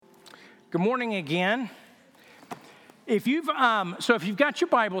Good morning again. If you've got your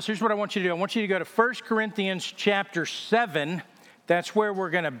Bibles, here's what I want you to do. I want you to go to 1 Corinthians chapter 7. That's where we're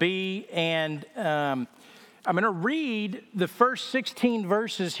going to be. And I'm going to read the first 16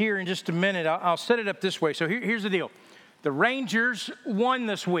 verses here in just a minute. I'll set it up this way. So here's the deal. The Rangers won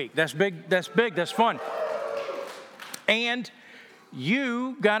this week. That's big. That's fun. And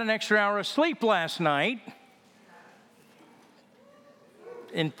you got an extra hour of sleep last night,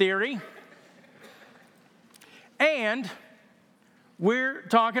 in theory. And we're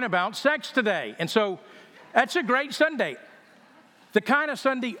talking about sex today. And so that's a great Sunday. The kind of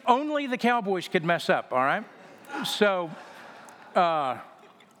Sunday only the Cowboys could mess up, all right? So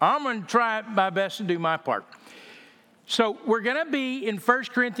I'm going to try my best to do my part. So we're going to be in 1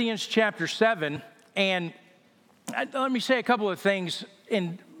 Corinthians chapter 7. And let me say a couple of things,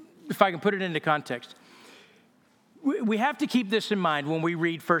 if I can put it into context. We have to keep this in mind when we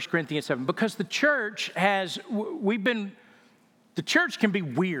read 1 Corinthians 7, because the church can be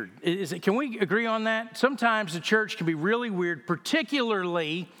weird. Can we agree on that? Sometimes the church can be really weird,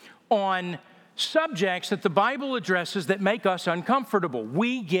 particularly on subjects that the Bible addresses that make us uncomfortable.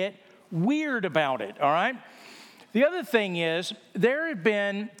 We get weird about it, all right? The other thing is, there have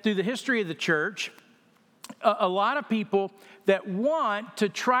been, through the history of the church, a lot of people that want to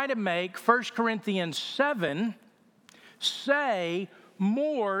try to make 1 Corinthians 7 say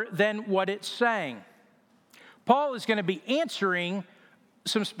more than what it's saying. Paul is going to be answering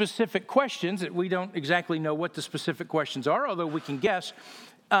some specific questions that we don't exactly know what the specific questions are, although we can guess.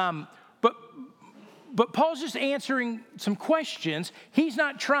 But Paul's just answering some questions. He's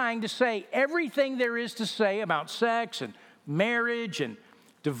not trying to say everything there is to say about sex and marriage and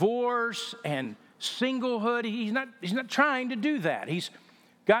divorce and singlehood. He's not trying to do that. He's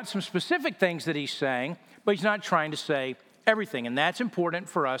got some specific things that he's saying, but he's not trying to say everything, and that's important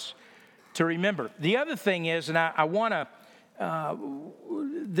for us to remember. The other thing is, and I want to,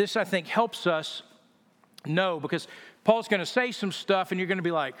 this I think helps us know, because Paul's going to say some stuff, and you're going to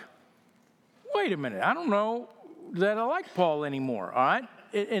be like, wait a minute, I don't know that I like Paul anymore, all right?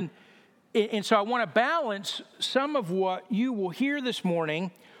 And so I want to balance some of what you will hear this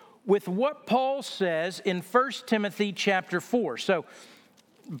morning with what Paul says in 1 Timothy chapter 4. So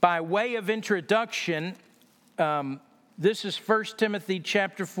by way of introduction, this is 1 Timothy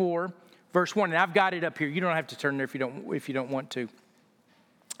chapter 4, verse 1. And I've got it up here. You don't have to turn there if you don't want to.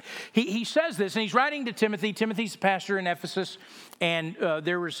 He says this, and he's writing to Timothy. Timothy's a pastor in Ephesus, and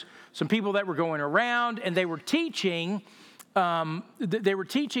there was some people that were going around, and they were teaching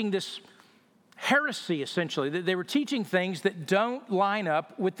this heresy, essentially. They were teaching things that don't line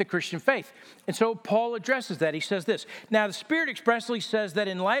up with the Christian faith. And so Paul addresses that. He says this: "Now the Spirit expressly says that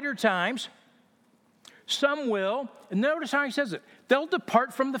in later times, some will," and notice how he says it, "they'll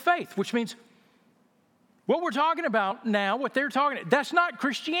depart from the faith," which means what we're talking about now, what they're talking about, that's not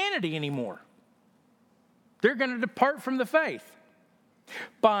Christianity anymore. They're going to depart from the faith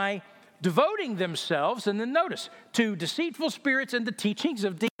by devoting themselves, and then notice, to deceitful spirits and the teachings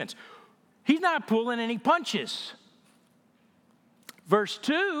of demons. He's not pulling any punches. Verse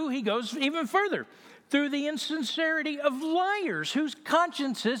 2, he goes even further. "Through the insincerity of liars whose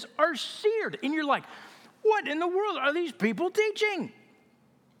consciences are seared." And you're like, what in the world are these people teaching?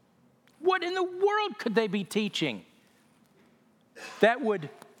 What in the world could they be teaching that would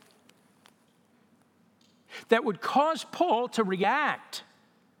cause Paul to react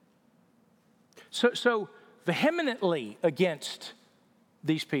so vehemently against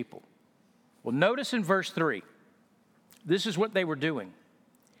these people? Well, notice in verse 3, this is what they were doing.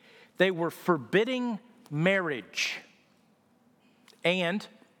 They were forbidding marriage and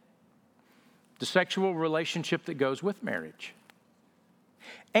the sexual relationship that goes with marriage.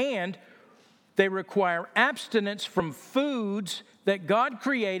 And they require abstinence from foods that God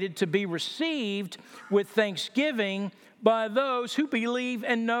created to be received with thanksgiving by those who believe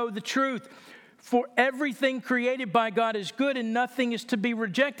and know the truth. "For everything created by God is good, and nothing is to be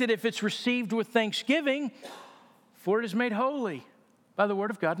rejected if it's received with thanksgiving, for it is made holy by the word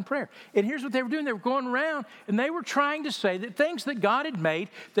of God and prayer." And here's what they were doing. They were going around, and they were trying to say that things that God had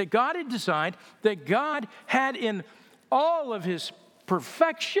made, that God had designed, that God had in all of his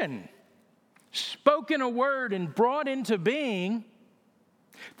perfection spoken a word and brought into being,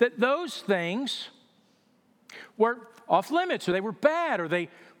 that those things were off limits, or they were bad, or they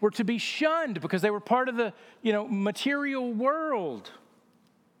were to be shunned because they were part of the, material world.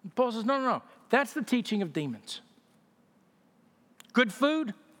 Paul says, no. That's the teaching of demons. Good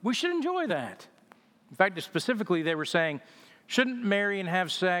food, we should enjoy that. In fact, specifically, they were saying, shouldn't marry and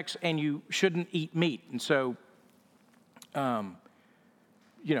have sex, and you shouldn't eat meat. And so,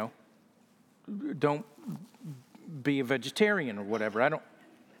 don't be a vegetarian or whatever.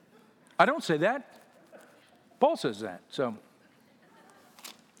 I don't say that. Paul says that. So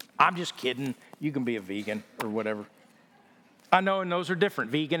I'm just kidding. You can be a vegan or whatever. I know, and those are different,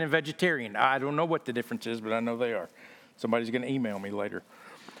 vegan and vegetarian. I don't know what the difference is, but I know they are. Somebody's going to email me later.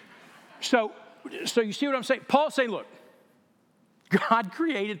 So you see what I'm saying? Paul's saying, look, God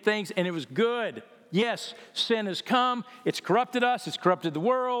created things and it was good. Yes, sin has come. It's corrupted us. It's corrupted the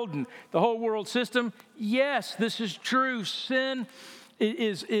world and the whole world system. Yes, this is true. Sin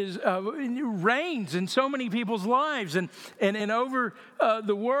reigns in so many people's lives and over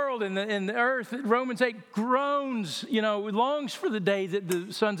the world and the earth. Romans 8 groans, longs for the day that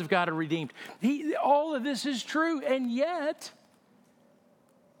the sons of God are redeemed. All of this is true, and yet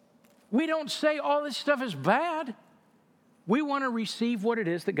we don't say all this stuff is bad. We want to receive what it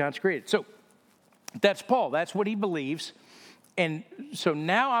is that God's created. So that's Paul. That's what he believes. And so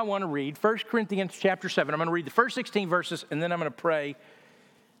now I want to read 1 Corinthians chapter 7. I'm going to read the first 16 verses, and then I'm going to pray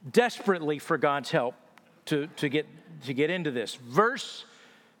desperately for God's help to get into this.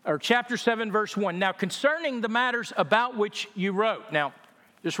 Chapter 7, verse 1. Now, concerning the matters about which you wrote. Now,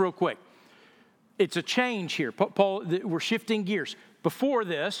 just real quick. It's a change here. Paul, we're shifting gears. Before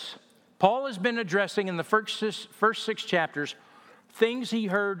this, Paul has been addressing in the first 6 chapters things he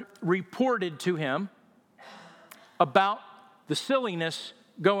heard reported to him about the silliness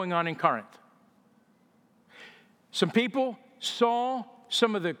going on in Corinth. Some people saw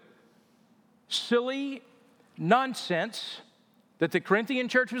some of the silly nonsense that the Corinthian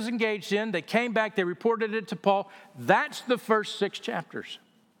church was engaged in. They came back, they reported it to Paul. That's the first 6 chapters.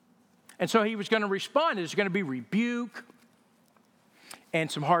 And so he was going to respond. There's going to be rebuke and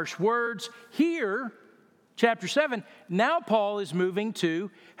some harsh words. Here, chapter 7, now Paul is moving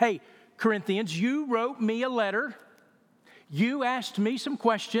to, hey, Corinthians, you wrote me a letter. You asked me some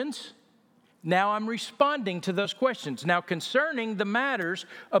questions. Now I'm responding to those questions. Now, concerning the matters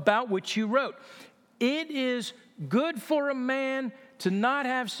about which you wrote, it is good for a man to not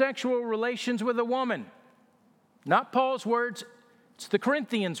have sexual relations with a woman. Not Paul's words, it's the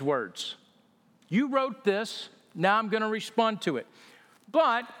Corinthians' words. You wrote this, now I'm going to respond to it.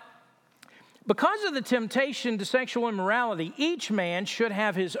 But because of the temptation to sexual immorality, each man should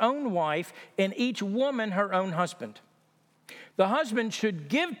have his own wife and each woman her own husband. The husband should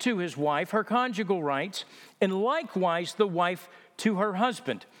give to his wife her conjugal rights, and likewise the wife to her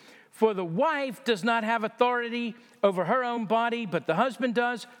husband. For the wife does not have authority over her own body, but the husband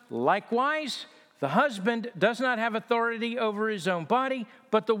does. Likewise, the husband does not have authority over his own body,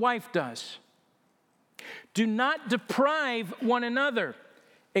 but the wife does. Do not deprive one another,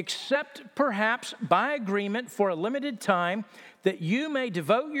 except perhaps by agreement for a limited time, that you may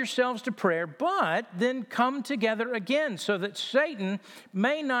devote yourselves to prayer, but then come together again, so that Satan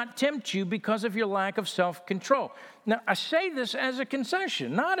may not tempt you because of your lack of self-control. Now, I say this as a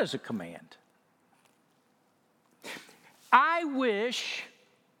concession, not as a command. I wish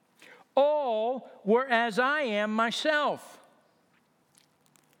all were as I am myself,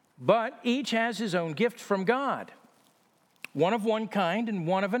 but each has his own gift from God, one of one kind and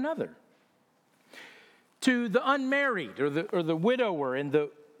one of another. To the unmarried or the widower and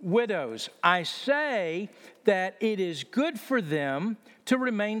the widows, I say that it is good for them to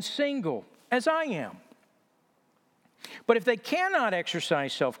remain single, as I am. But if they cannot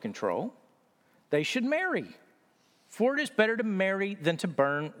exercise self-control, they should marry, for it is better to marry than to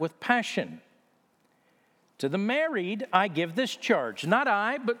burn with passion. To the married, I give this charge, not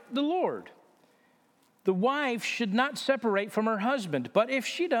I, but the Lord. The wife should not separate from her husband, but if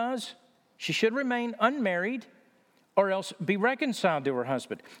she does, she should remain unmarried or else be reconciled to her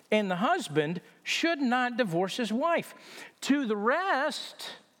husband. And the husband should not divorce his wife. To the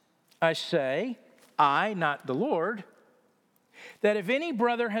rest, I say, I, not the Lord, that if any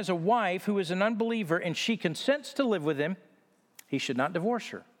brother has a wife who is an unbeliever and she consents to live with him, he should not divorce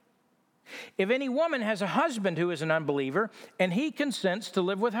her. If any woman has a husband who is an unbeliever and he consents to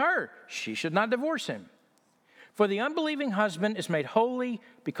live with her, she should not divorce him. For the unbelieving husband is made holy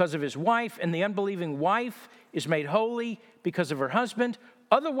because of his wife, and the unbelieving wife is made holy because of her husband.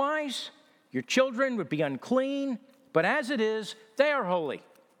 Otherwise, your children would be unclean, but as it is, they are holy.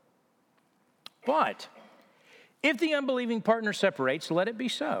 But if the unbelieving partner separates, let it be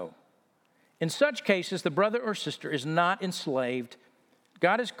so. In such cases, the brother or sister is not enslaved.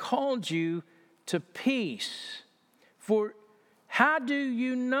 God has called you to peace. For how do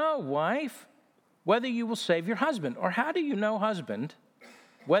you know, wife, whether you will save your husband? Or how do you know, husband,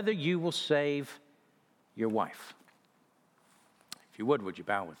 whether you will save your wife? If you would you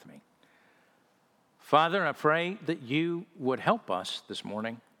bow with me? Father, I pray that you would help us this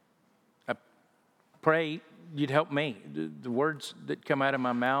morning. I pray you'd help me. The words that come out of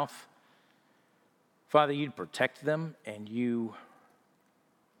my mouth, Father, you'd protect them, and you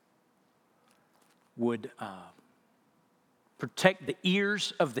would protect the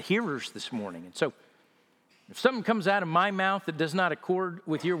ears of the hearers this morning. And so if something comes out of my mouth that does not accord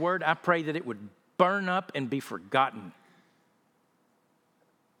with your word, I pray that it would burn up and be forgotten.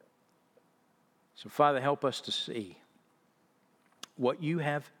 So, Father, help us to see what you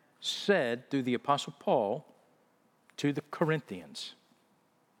have said through the Apostle Paul to the Corinthians.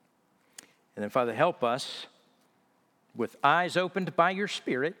 And then, Father, help us with eyes opened by your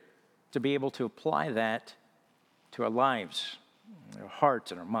Spirit to be able to apply that to our lives, our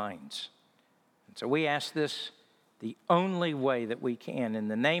hearts, and our minds. And so we ask this the only way that we can, in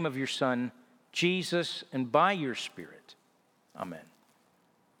the name of your Son, Jesus, and by your Spirit. Amen.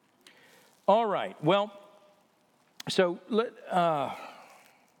 All right, well, so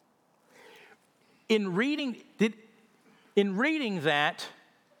in reading that,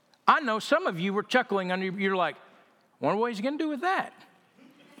 I know some of you were chuckling under. You're like, I wonder what he's going to do with that.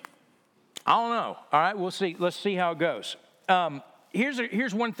 I don't know. All right, we'll see. Let's see how it goes.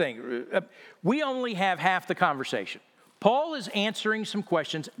 Here's one thing. We only have half the conversation. Paul is answering some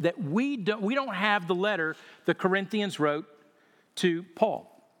questions that we don't have the letter the Corinthians wrote to Paul.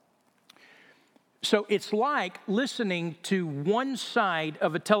 So it's like listening to one side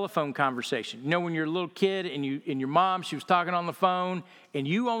of a telephone conversation. You know, when you're a little kid and your mom, she was talking on the phone, and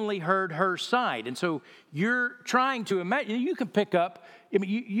you only heard her side. And so you're trying to imagine, you can pick up,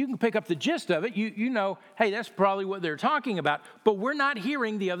 you can pick up the gist of it. You know, hey, that's probably what they're talking about. But we're not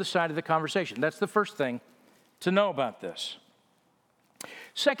hearing the other side of the conversation. That's the first thing to know about this.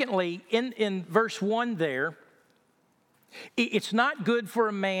 Secondly, in verse 1 there, it's not good for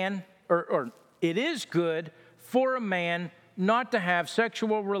a man, or it is good for a man not to have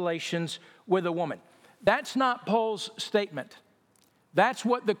sexual relations with a woman. That's not Paul's statement. That's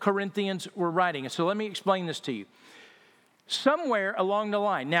what the Corinthians were writing. And so let me explain this to you. Somewhere along the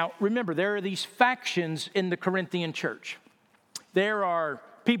line, now remember, there are these factions in the Corinthian church. There are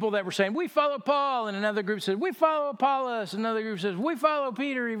people that were saying, we follow Paul, and another group says, we follow Apollos, another group says, we follow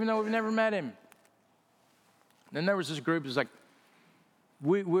Peter, even though we've never met him. Then there was this group that's like,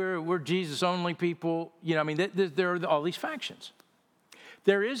 we're Jesus only people. You know, I mean, there are all these factions.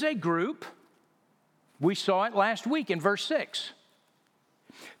 There is a group, we saw it last week in verse 6,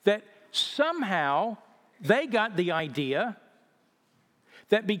 that somehow they got the idea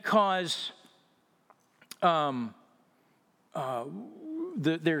that because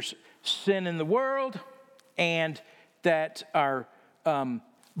there's sin in the world and that our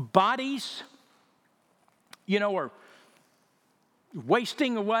bodies, you know, are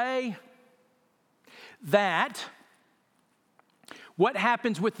wasting away, that what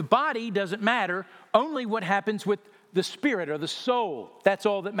happens with the body doesn't matter, only what happens with the spirit or the soul, that's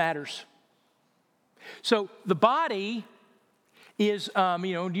all that matters. So the body is,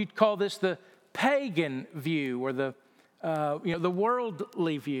 you'd call this the pagan view or the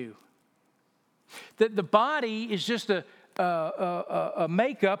worldly view. That the body is just a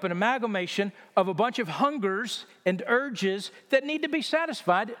makeup, an amalgamation of a bunch of hungers and urges that need to be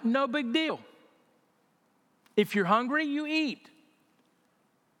satisfied. No big deal. If you're hungry, you eat.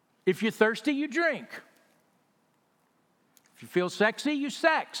 If you're thirsty, you drink. If you feel sexy, you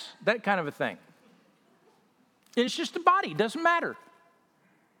sex. That kind of a thing. And it's just the body. It doesn't matter.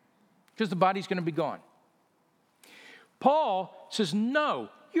 Because the body's going to be gone. Paul says, no,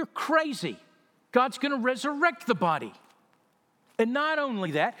 you're crazy. God's going to resurrect the body. And not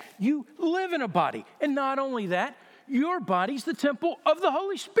only that, you live in a body. And not only that, your body's the temple of the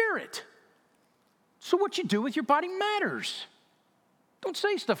Holy Spirit. So what you do with your body matters. Don't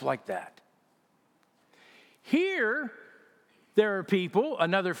say stuff like that. Here, there are people,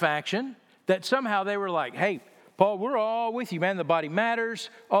 another faction, that somehow they were like, hey, Paul, we're all with you, man. The body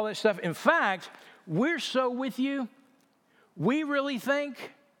matters, all that stuff. In fact, we're so with you, we really think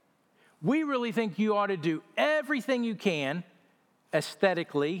you ought to do everything you can,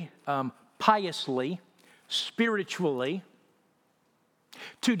 aesthetically, piously, spiritually,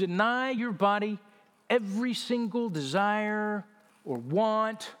 to deny your body every single desire or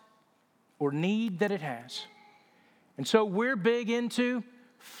want or need that it has. And so we're big into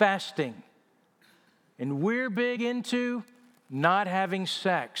fasting. And we're big into not having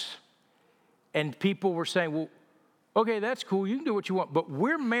sex. And people were saying, well, okay, that's cool. You can do what you want. But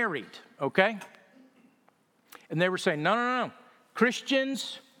we're married, okay? And they were saying, no.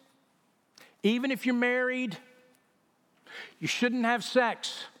 Christians, even if you're married, you shouldn't have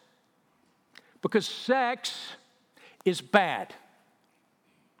sex. Because sex is bad.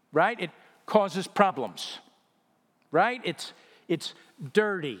 Right? It causes problems, right? It's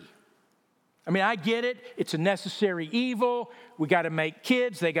dirty. I mean, I get it. It's a necessary evil. We got to make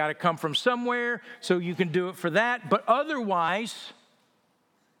kids. They got to come from somewhere, so you can do it for that. But otherwise,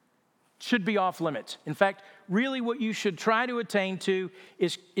 should be off limits. In fact, really what you should try to attain to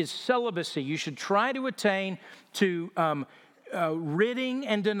is celibacy. You should try to attain to ridding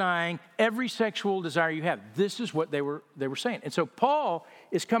and denying every sexual desire you have. This is what they were saying. And so Paul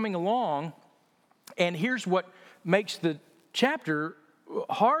is coming along, and here's what makes the chapter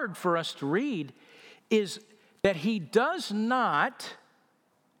hard for us to read, is that he does not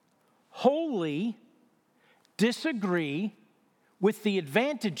wholly disagree with the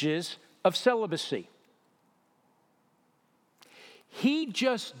advantages of celibacy. He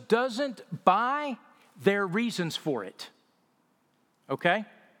just doesn't buy their reasons for it. Okay?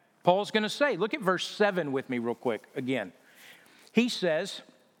 Paul's going to say, look at verse 7 with me real quick again. He says,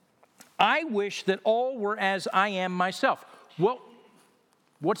 I wish that all were as I am myself. Well,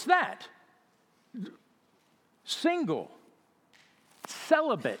 what's that? Single,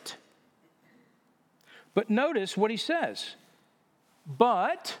 celibate. But notice what he says.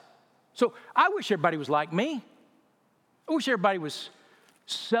 So I wish everybody was like me. I wish everybody was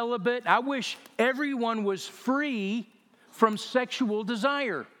celibate. I wish everyone was free from sexual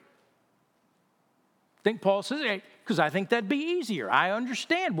desire. I think Paul says, because I think that'd be easier. I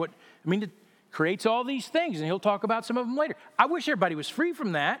understand it creates all these things, and he'll talk about some of them later. I wish everybody was free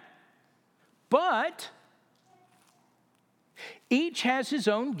from that, but each has his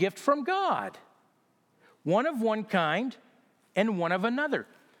own gift from God, one of one kind and one of another.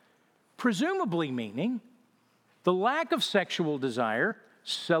 Presumably meaning the lack of sexual desire,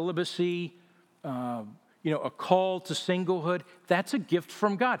 celibacy, a call to singlehood, that's a gift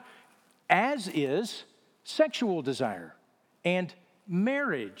from God, as is sexual desire and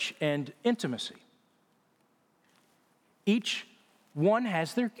marriage and intimacy. Each one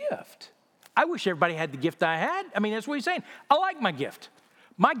has their gift. I wish everybody had the gift I had. I mean, that's what he's saying. I like my gift.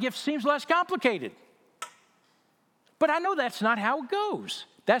 My gift seems less complicated. But I know that's not how it goes.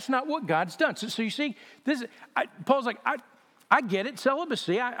 That's not what God's done. So you see, Paul's like, I get it,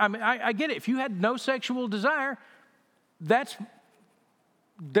 celibacy. I get it. If you had no sexual desire, there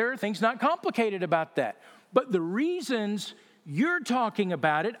are things not complicated about that. But the reasons you're talking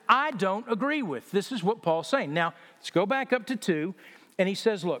about it, I don't agree with. This is what Paul's saying. Now, let's go back up to 2, and he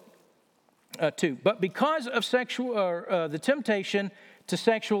says, look, 2, but because of the temptation to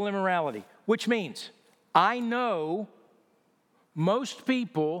sexual immorality, which means I know most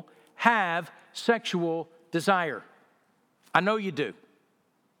people have sexual desire. I know you do.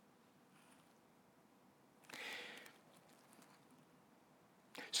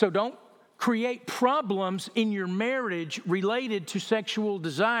 So don't create problems in your marriage related to sexual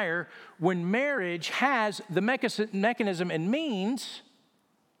desire when marriage has the mechanism and means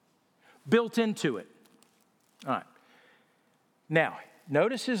built into it. All right. Now,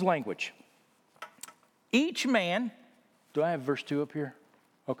 notice his language. Each man, do I have verse 2 up here?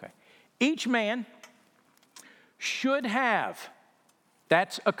 Okay. Each man should have,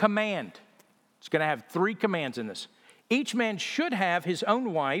 that's a command. It's going to have 3 commands in this. Each man should have his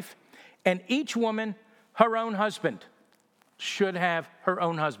own wife, and each woman her own husband. Should have her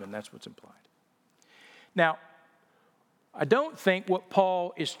own husband. That's what's implied. Now, I don't think what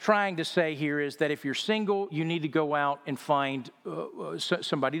Paul is trying to say here is that if you're single, you need to go out and find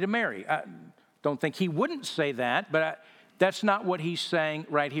somebody to marry. I don't think he wouldn't say that, but that's not what he's saying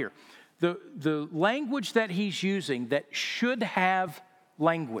right here. The language that he's using, that should have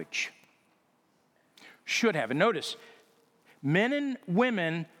language. Should have. And notice, men and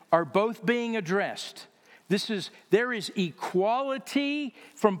women are both being addressed. There is equality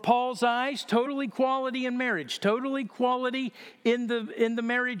from Paul's eyes, total equality in marriage, total equality in the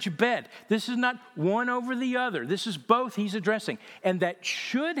marriage bed. This is not one over the other. This is both he's addressing. And that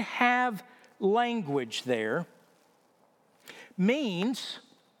should have language there means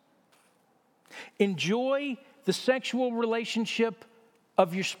enjoy the sexual relationship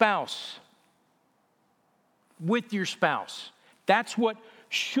of your spouse, with your spouse. That's what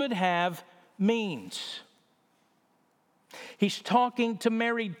should have means. He's talking to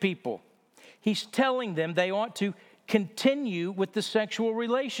married people. He's telling them they ought to continue with the sexual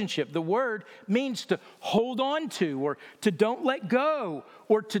relationship. The word means to hold on to, or to don't let go,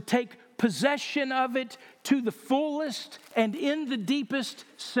 or to take possession of it to the fullest and in the deepest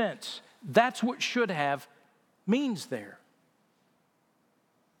sense. That's what should have means there.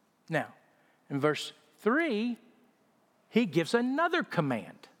 Now, in verse 3, he gives another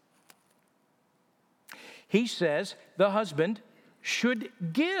command. He says the husband should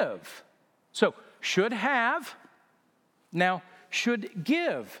give So, should have, now should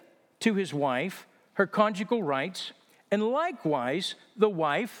give to his wife her conjugal rights, and likewise the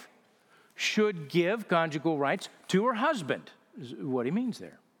wife should give conjugal rights to her husband, is what he means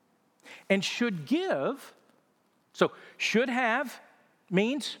there. And should give, so should have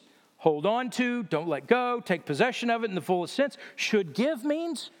means hold on to, don't let go, take possession of it in the fullest sense. Should give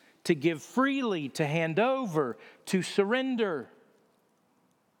means to give freely, to hand over, to surrender.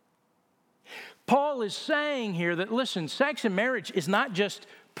 Paul is saying here that, listen, sex and marriage is not just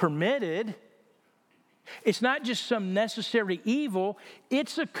permitted. It's not just some necessary evil.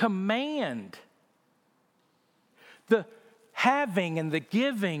 It's a command. The having and the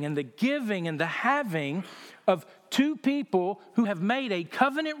giving and the giving and the having of two people who have made a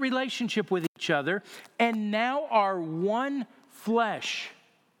covenant relationship with each other and now are one flesh.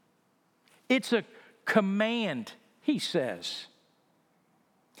 It's a command, he says.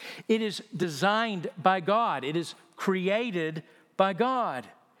 It is designed by God. It is created by God.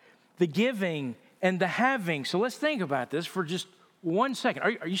 The giving and the having. So let's think about this for just 1 second.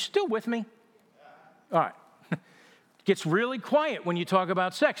 Are you still with me? All right. It gets really quiet when you talk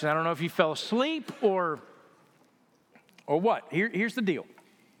about sex. And I don't know if you fell asleep or what. Here's the deal.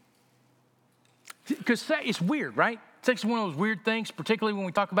 Because it's weird, right? Sex is one of those weird things, particularly when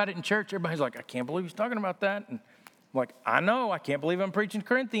we talk about it in church. Everybody's like, I can't believe he's talking about that. And I'm like, I know, I can't believe I'm preaching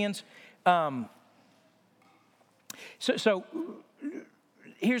Corinthians. So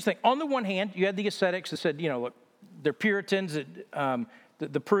here's the thing. On the one hand, you had the ascetics that said, look, they're Puritans,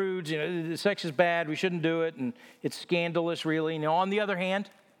 the prudes, the sex is bad, we shouldn't do it, and it's scandalous, really. On the other hand,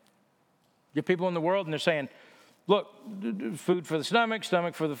 you have people in the world, and they're saying, look, food for the stomach,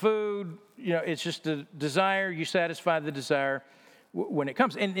 stomach for the food. It's just a desire. You satisfy the desire when it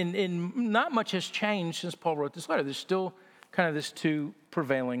comes. And not much has changed since Paul wrote this letter. There's still kind of this two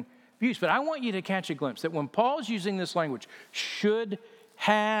prevailing views. But I want you to catch a glimpse that when Paul's using this language, should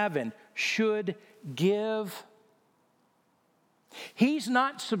have and should give, he's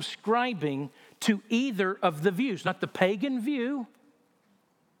not subscribing to either of the views. Not the pagan view,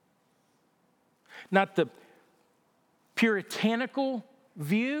 not the puritanical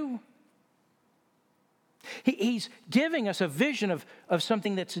view. He's giving us a vision of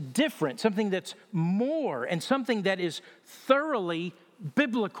something that's different, something that's more, and something that is thoroughly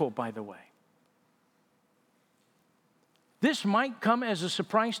biblical, by the way. This might come as a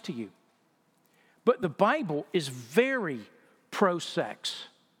surprise to you, but the Bible is very pro-sex,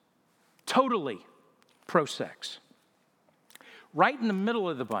 totally pro-sex. Right in the middle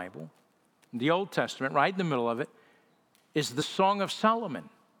of the Bible, the Old Testament, right in the middle of it, is the Song of Solomon.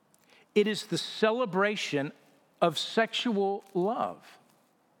 It is the celebration of sexual love.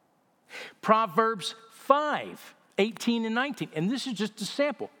 Proverbs 5, 18 and 19. And this is just a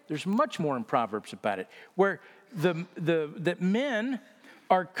sample. There's much more in Proverbs about it, where that men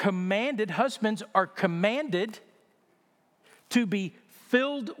are commanded, husbands are commanded to be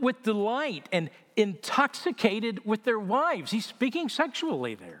filled with delight and intoxicated with their wives. He's speaking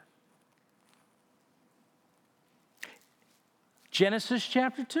sexually there. Genesis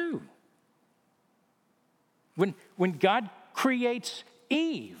chapter 2. When God creates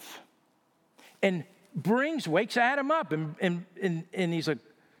Eve and wakes Adam up and he's like,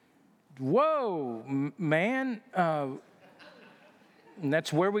 whoa, man. And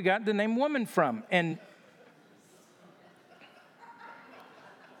that's where we got the name woman from. And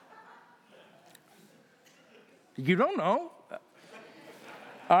you don't know.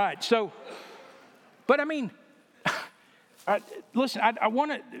 All right, so, but I mean, listen, I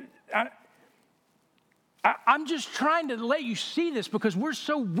want to, I'm just trying to let you see this because we're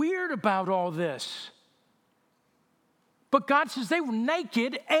so weird about all this. But God says they were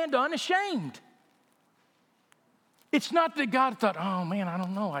naked and unashamed. It's not that God thought, oh man, I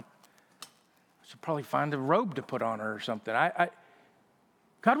don't know, I should probably find a robe to put on her or something.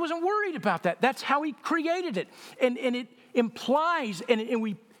 God wasn't worried about that. That's how he created it. And it implies, and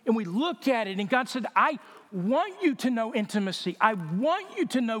we look at it, and God said, I want you to know intimacy. I want you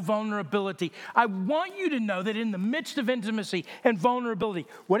to know vulnerability. I want you to know that in the midst of intimacy and vulnerability,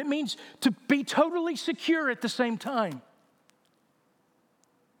 what it means to be totally secure at the same time.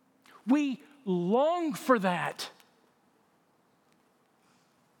 We long for that.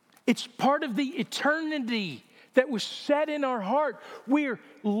 It's part of the eternity that was set in our heart. We're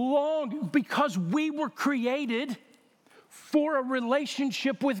long because we were created for a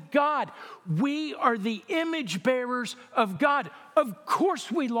relationship with God. We are the image bearers of God. Of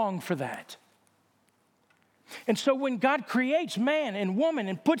course we long for that. And so when God creates man and woman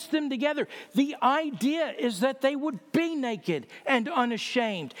and puts them together, the idea is that they would be naked and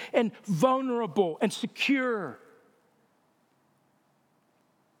unashamed and vulnerable and secure.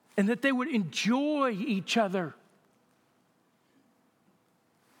 And that they would enjoy each other.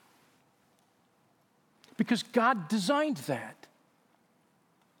 Because God designed that.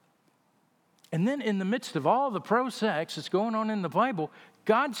 And then in the midst of all the pro-sex that's going on in the Bible,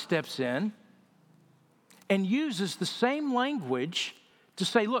 God steps in and uses the same language to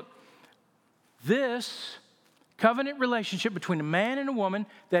say, look, this covenant relationship between a man and a woman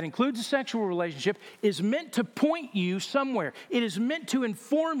that includes a sexual relationship is meant to point you somewhere. It is meant to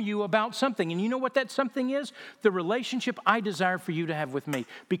inform you about something. And you know what that something is? The relationship I desire for you to have with me.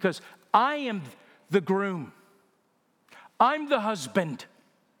 Because I am the groom. I'm the husband.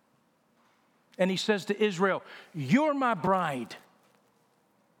 And he says to Israel, you're my bride.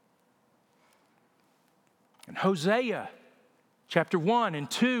 And Hosea, chapter 1 and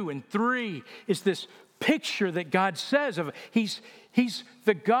 2 and 3, is this picture that God says of, he's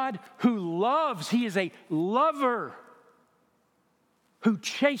the God who loves. He is a lover who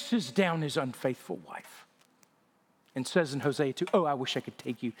chases down his unfaithful wife. And says in Hosea 2, oh, I wish I could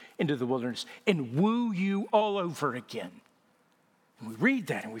take you into the wilderness and woo you all over again. And we read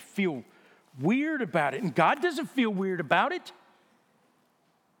that and we feel weird about it. And God doesn't feel weird about it.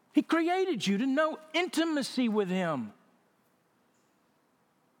 He created you to know intimacy with him.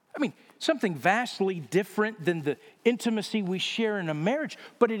 I mean, something vastly different than the intimacy we share in a marriage,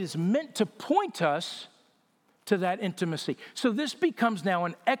 but it is meant to point us to that intimacy. So this becomes now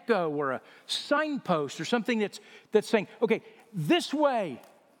an echo or a signpost or something that's saying, okay, this way.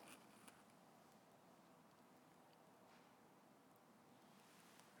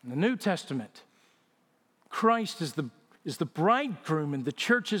 In the New Testament, Christ is the bridegroom and the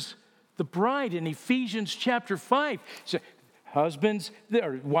church is the bride. In Ephesians chapter 5, so husbands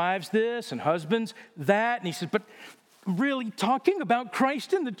or wives this and husbands that. And he says, but I'm really talking about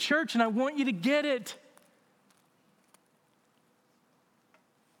Christ and the church, and I want you to get it.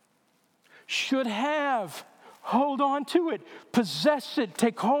 Should have, hold on to it, possess it,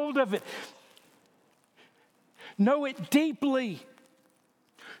 take hold of it, know it deeply.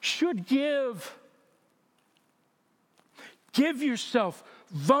 Should give yourself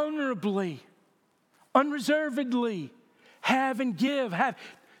vulnerably, unreservedly, have and give.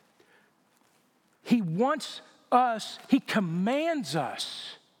 He wants us, he commands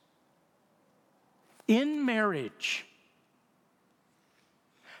us in marriage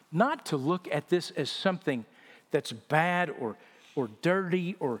not to look at this as something that's bad or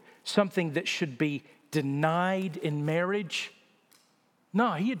dirty or something that should be denied in marriage.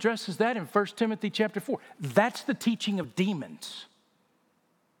 No, he addresses that in 1 Timothy chapter 4. That's the teaching of demons.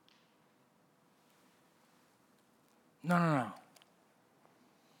 No.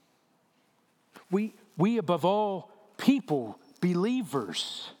 We above all people,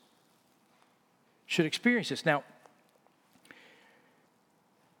 believers, should experience this. Now,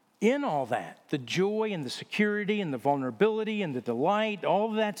 in all that, the joy and the security and the vulnerability and the delight, all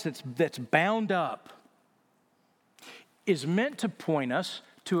of that's bound up, is meant to point us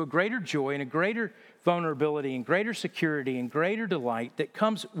to a greater joy and a greater vulnerability and greater security and greater delight that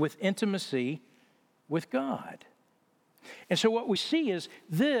comes with intimacy with God. And so what we see is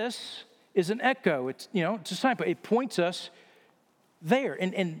this is an echo. It's a signpost. It points us there.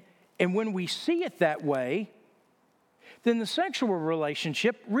 And when we see it that way, then the sexual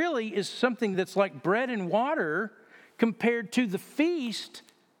relationship really is something that's like bread and water compared to the feast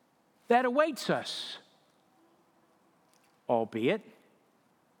that awaits us. Albeit,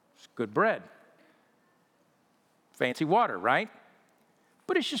 it's good bread. Fancy water, right?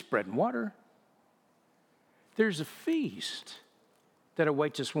 But it's just bread and water. There's a feast that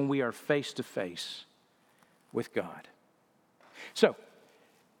awaits us when we are face to face with God. So,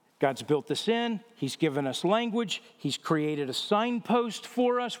 God's built this in. He's given us language. He's created a signpost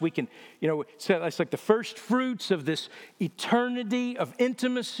for us. We can, it's like the first fruits of this eternity of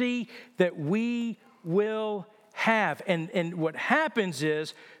intimacy that we will have. And what happens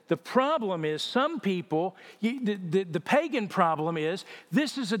is, the problem is some people, the pagan problem is,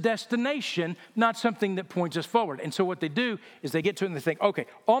 this is a destination, not something that points us forward. And so what they do is they get to it and they think, okay,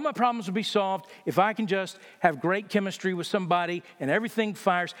 all my problems will be solved if I can just have great chemistry with somebody and everything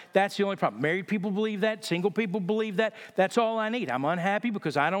fires. That's the only problem. Married people believe that. Single people believe that. That's all I need. I'm unhappy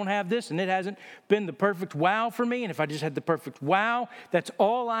because I don't have this and it hasn't been the perfect wow for me. And if I just had the perfect wow, that's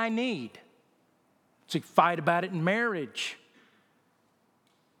all I need. So you fight about it in marriage.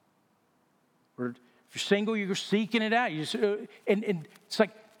 Or if you're single, you're seeking it out. And it's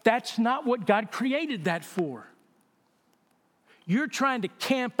like That's not what God created that for. You're trying to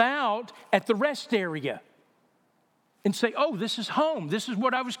camp out at the rest area and say, oh, this is home. This is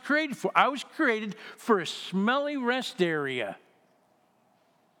what I was created for. I was created for a smelly rest area.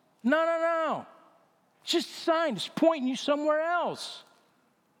 No. It's just a sign. It's pointing you somewhere else.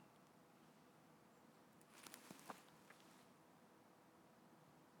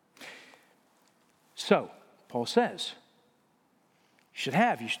 So, Paul says, you should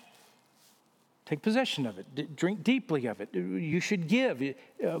take possession of it, drink deeply of it. You should give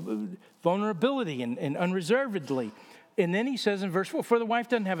vulnerability and unreservedly. And then he says in verse 4, for the wife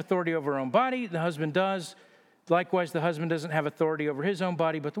doesn't have authority over her own body, the husband does. Likewise, the husband doesn't have authority over his own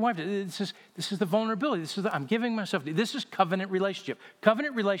body, but the wife does. This is the vulnerability. I'm giving myself. This is covenant relationship.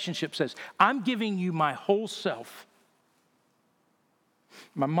 Covenant relationship says, I'm giving you my whole self.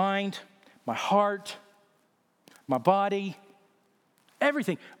 My mind, my heart, my body,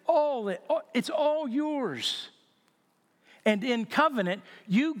 everything. It's all yours. And in covenant,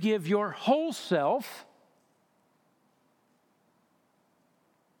 you give your whole self.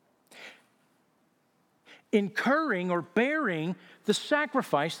 Incurring or bearing the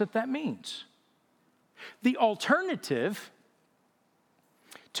sacrifice that means. The alternative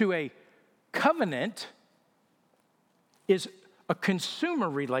to a covenant is a consumer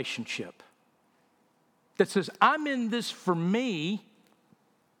relationship that says, I'm in this for me,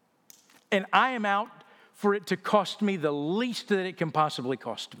 and I am out for it to cost me the least that it can possibly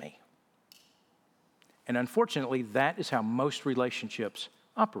cost me. And unfortunately, that is how most relationships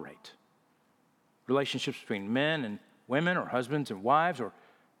operate. Relationships between men and women, or husbands and wives, or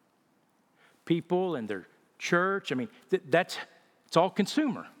people and their church. I mean, it's all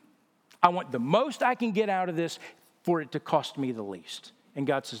consumer. I want the most I can get out of this for it to cost me the least. And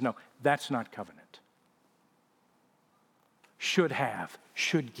God says, no, that's not covenant. Should have,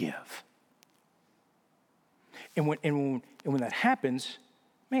 should give. And when that happens,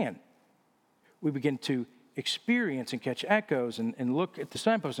 man, we begin to experience and catch echoes and look at the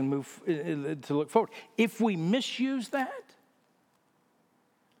signposts and move to look forward. If we misuse that,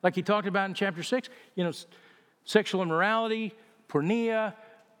 like he talked about in chapter 6, sexual immorality, porneia,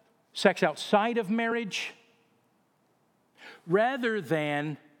 sex outside of marriage, rather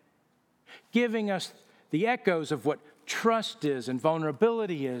than giving us the echoes of what trust is and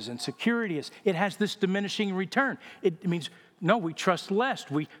vulnerability is and security is, it has this diminishing return. It means, no, we trust less.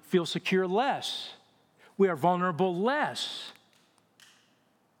 We feel secure less. We are vulnerable less.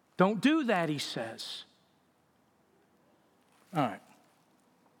 Don't do that, he says. All right.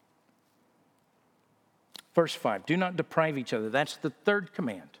 Verse 5, do not deprive each other. That's the third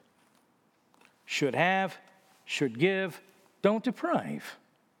command. Should have, should give, don't deprive.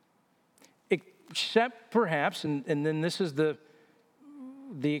 Except perhaps, and then this is the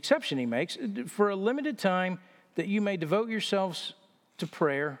exception he makes, for a limited time that you may devote yourselves to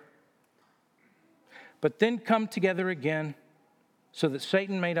prayer, but then come together again so that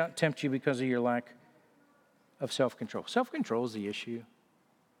Satan may not tempt you because of your lack of self-control. Self-control is the issue.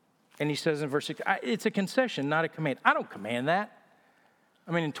 And he says in verse 6, it's a concession, not a command. I don't command that.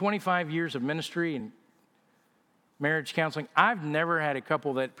 I mean, in 25 years of ministry and marriage counseling, I've never had a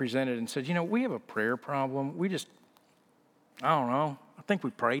couple that presented and said, we have a prayer problem. I don't know, I think we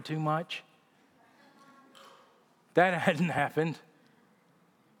pray too much. That hadn't happened.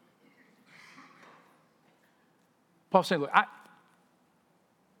 Paul said, look,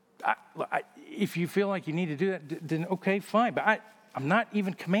 if you feel like you need to do that, then okay, fine. But I'm not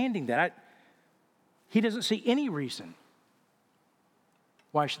even commanding that. He doesn't see any reason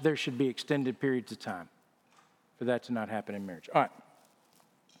why there should be extended periods of time for that to not happen in marriage. All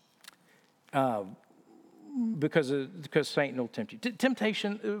right. Because Satan will tempt you.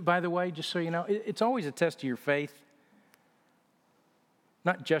 Temptation, by the way, just so you know, it's always a test of your faith,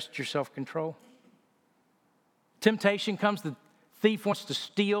 not just your self-control. Temptation comes, the thief wants to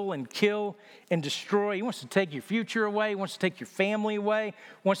steal and kill and destroy. He wants to take your future away. He wants to take your family away.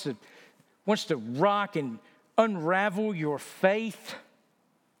 Wants to rock and unravel your faith.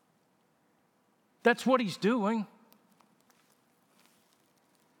 That's what he's doing.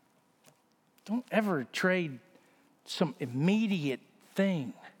 Don't ever trade some immediate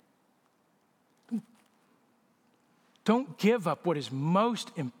thing. Don't give up what is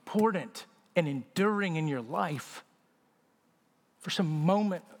most important and enduring in your life for some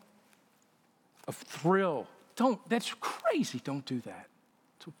moment of thrill. That's crazy. Don't do that.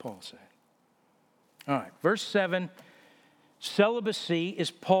 That's what Paul said. All right, verse 7. Celibacy is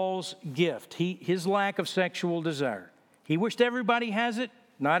Paul's gift. His lack of sexual desire. He wished everybody has it.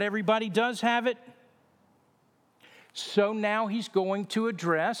 Not everybody does have it. So now he's going to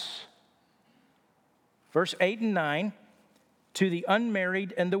address, verse 8 and 9, to the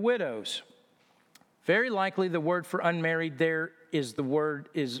unmarried and the widows. Very likely the word for unmarried there is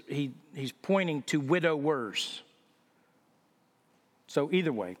he's pointing to widowers. So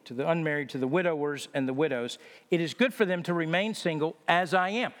either way, to the unmarried, to the widowers and the widows, it is good for them to remain single as I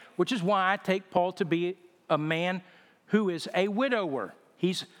am, which is why I take Paul to be a man who is a widower.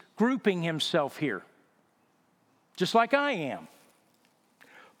 He's grouping himself here, just like I am.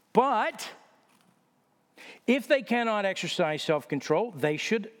 But if they cannot exercise self-control, they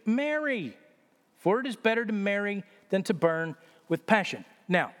should marry, for it is better to marry than to burn with passion.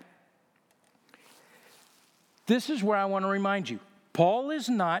 Now, this is where I want to remind you. Paul is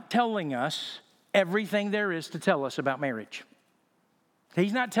not telling us everything there is to tell us about marriage.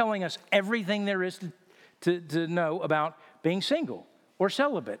 He's not telling us everything there is to know about being single or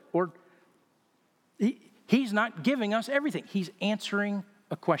celibate. He's not giving us everything. He's answering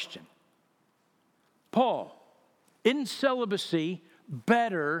a question. Paul, isn't celibacy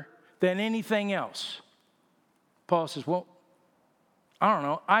better than anything else? Paul says, well, I don't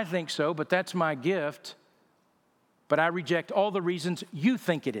know. I think so, but that's my gift. But I reject all the reasons you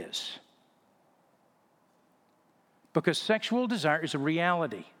think it is. Because sexual desire is a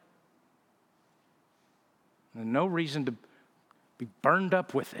reality. There's no reason to be burned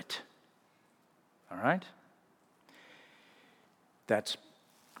up with it. All right? That's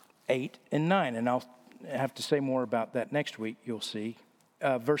 8 and 9. And I'll have to say more about that next week, you'll see.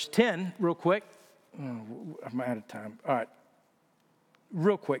 Verse 10, real quick. I'm out of time. All right.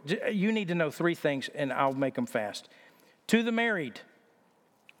 Real quick. You need to know 3 things, and I'll make them fast. To the married,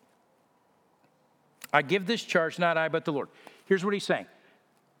 I give this charge, not I, but the Lord. Here's what he's saying.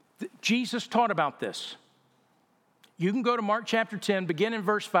 Jesus taught about this. You can go to Mark chapter 10, begin in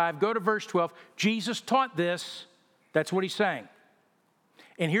verse 5, go to verse 12. Jesus taught this. That's what he's saying.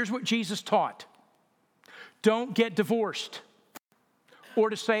 And here's what Jesus taught. Don't get divorced. Or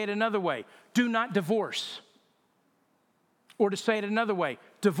to say it another way, do not divorce. Or to say it another way,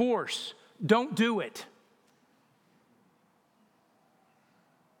 divorce. Don't do it.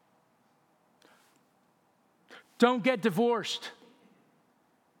 Don't get divorced.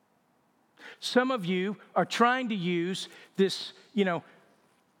 Some of you are trying to use this,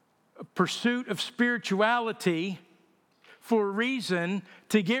 pursuit of spirituality for a reason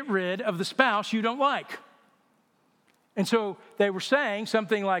to get rid of the spouse you don't like. And so they were saying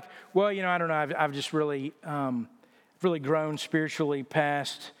something like, well, I don't know, I've just really grown spiritually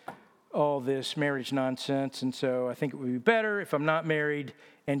past all this marriage nonsense. And so I think it would be better if I'm not married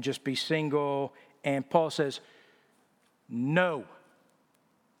and just be single. And Paul says, no.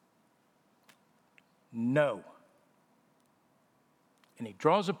 No. And he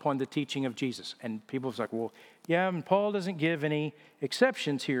draws upon the teaching of Jesus. And people are like, well, yeah, and Paul doesn't give any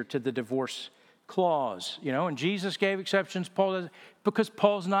exceptions here to the divorce clause. And Jesus gave exceptions, Paul doesn't, because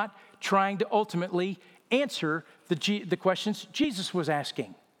Paul's not trying to ultimately answer the questions Jesus was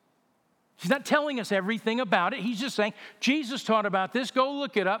asking. He's not telling us everything about it. He's just saying, Jesus taught about this. Go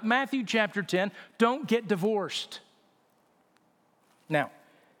look it up. Matthew chapter 10. Don't get divorced. Now,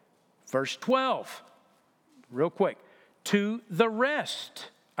 verse 12, real quick. To the rest,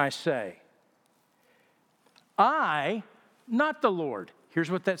 I say, I, not the Lord.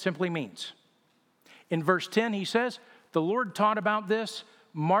 Here's what that simply means. In verse 10, he says, the Lord taught about this.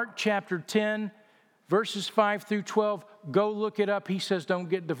 Mark chapter 10, verses 5 through 12, go look it up. He says, don't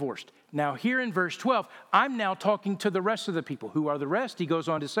get divorced. Now, here in verse 12, I'm now talking to the rest of the people. Who are the rest? He goes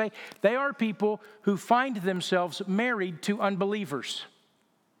on to say, they are people who find themselves married to unbelievers.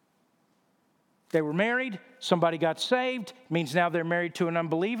 They were married, somebody got saved, means now they're married to an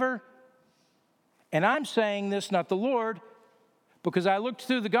unbeliever. And I'm saying this, not the Lord, because I looked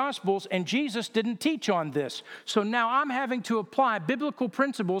through the Gospels and Jesus didn't teach on this. So now I'm having to apply biblical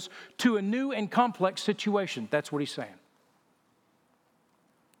principles to a new and complex situation. That's what he's saying.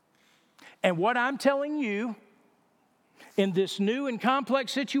 And what I'm telling you, in this new and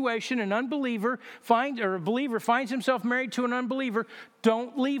complex situation, a believer finds himself married to an unbeliever,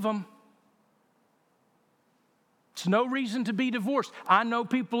 don't leave him. It's no reason to be divorced. I know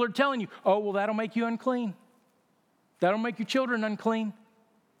people are telling you, oh, well, that'll make you unclean. That'll make your children unclean.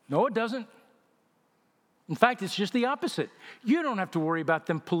 No, it doesn't. In fact, it's just the opposite. You don't have to worry about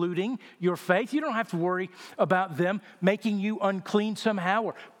them polluting your faith. You don't have to worry about them making you unclean somehow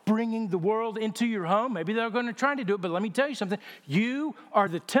or bringing the world into your home. Maybe they're going to try to do it, but let me tell you something. You are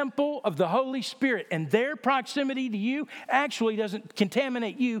the temple of the Holy Spirit, and their proximity to you actually doesn't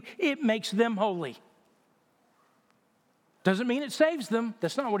contaminate you. It makes them holy. Doesn't mean it saves them.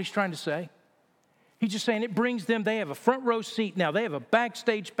 That's not what he's trying to say. He's just saying it brings them, they have a front row seat now. They have a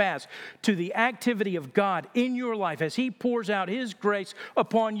backstage pass to the activity of God in your life as he pours out his grace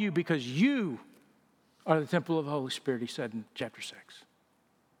upon you because you are the temple of the Holy Spirit, he said in chapter 6.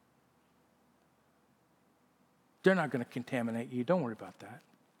 They're not going to contaminate you. Don't worry about that.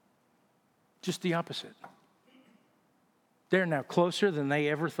 Just the opposite. They're now closer than they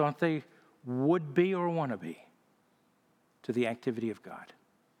ever thought they would be or want to be to the activity of God.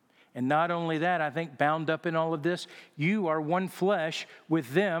 And not only that, I think bound up in all of this, you are one flesh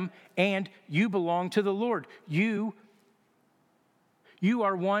with them and you belong to the Lord. You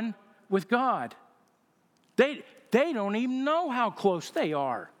are one with God. They don't even know how close they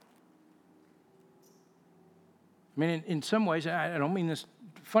are. I mean, in some ways, I don't mean this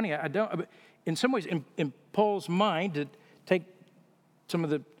funny. I don't. But in some ways, in Paul's mind, to take some of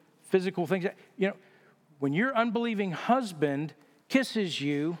the physical things, when your unbelieving husband kisses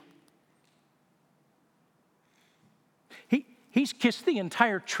you, he's kissed the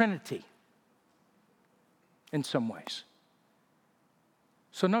entire Trinity in some ways.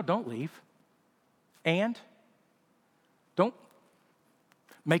 So no, don't leave. And don't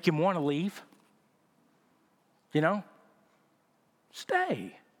make him want to leave.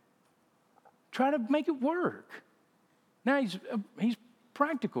 Stay. Try to make it work. Now he's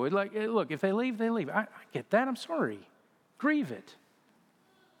practical. Like, look, if they leave, they leave. I get that. I'm sorry. Grieve it.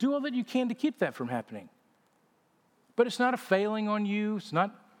 Do all that you can to keep that from happening. But it's not a failing on you. It's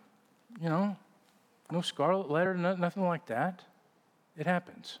not, no scarlet letter, nothing like that. It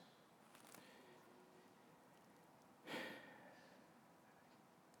happens.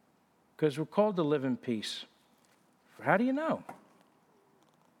 Because we're called to live in peace. How do you know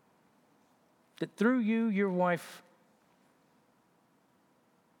that through you, your wife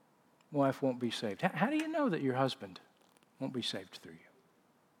won't be saved? How do you know that your husband won't be saved through you?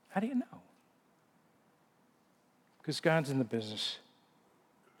 How do you know? Because God's in the business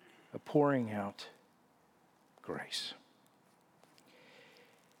of pouring out grace.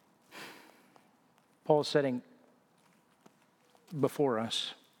 Paul is setting before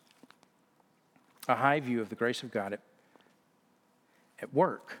us a high view of the grace of God at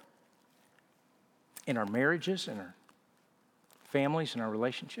work, in our marriages, in our families, in our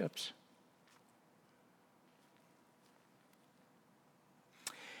relationships.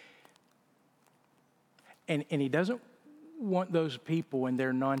 And he doesn't want those people and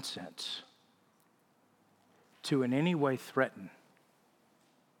their nonsense to in any way threaten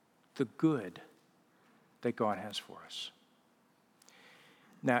the good that God has for us.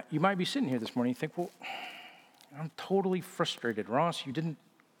 Now, you might be sitting here this morning and think, well, I'm totally frustrated. Ross, you didn't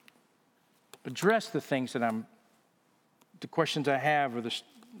address the questions I have, or the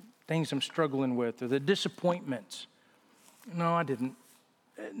things I'm struggling with, or the disappointments. No, I didn't.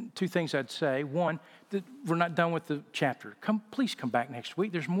 Two things I'd say. One, that we're not done with the chapter. Please come back next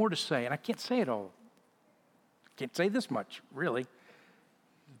week. There's more to say, and I can't say it all. I can't say this much, really.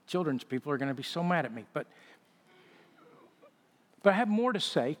 Children's people are going to be so mad at me, but I have more to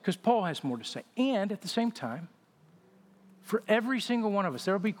say because Paul has more to say. And at the same time, for every single one of us,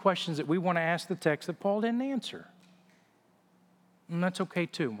 there will be questions that we want to ask the text that Paul didn't answer. And that's okay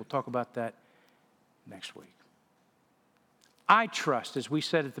too. We'll talk about that next week. I trust, as we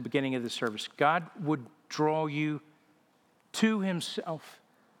said at the beginning of the service, God would draw you to himself.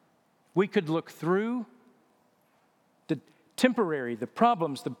 We could look through the temporary, the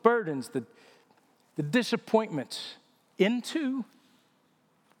problems, the burdens, the disappointments into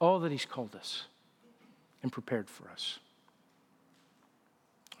all that he's called us and prepared for us.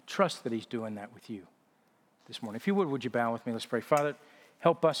 Trust that he's doing that with you this morning. If you would you bow with me? Let's pray. Father,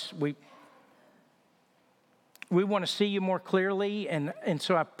 help us. We want to see you more clearly, and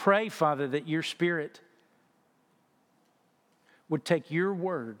so I pray, Father, that your Spirit would take your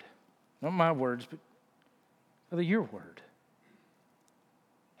word, not my words, but Father, your word,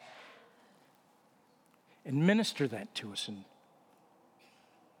 and minister that to us and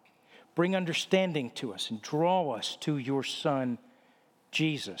bring understanding to us and draw us to your Son,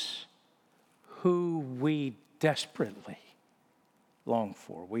 Jesus, who we desperately long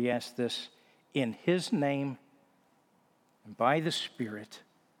for. We ask this in his name and by the Spirit.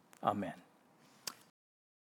 Amen.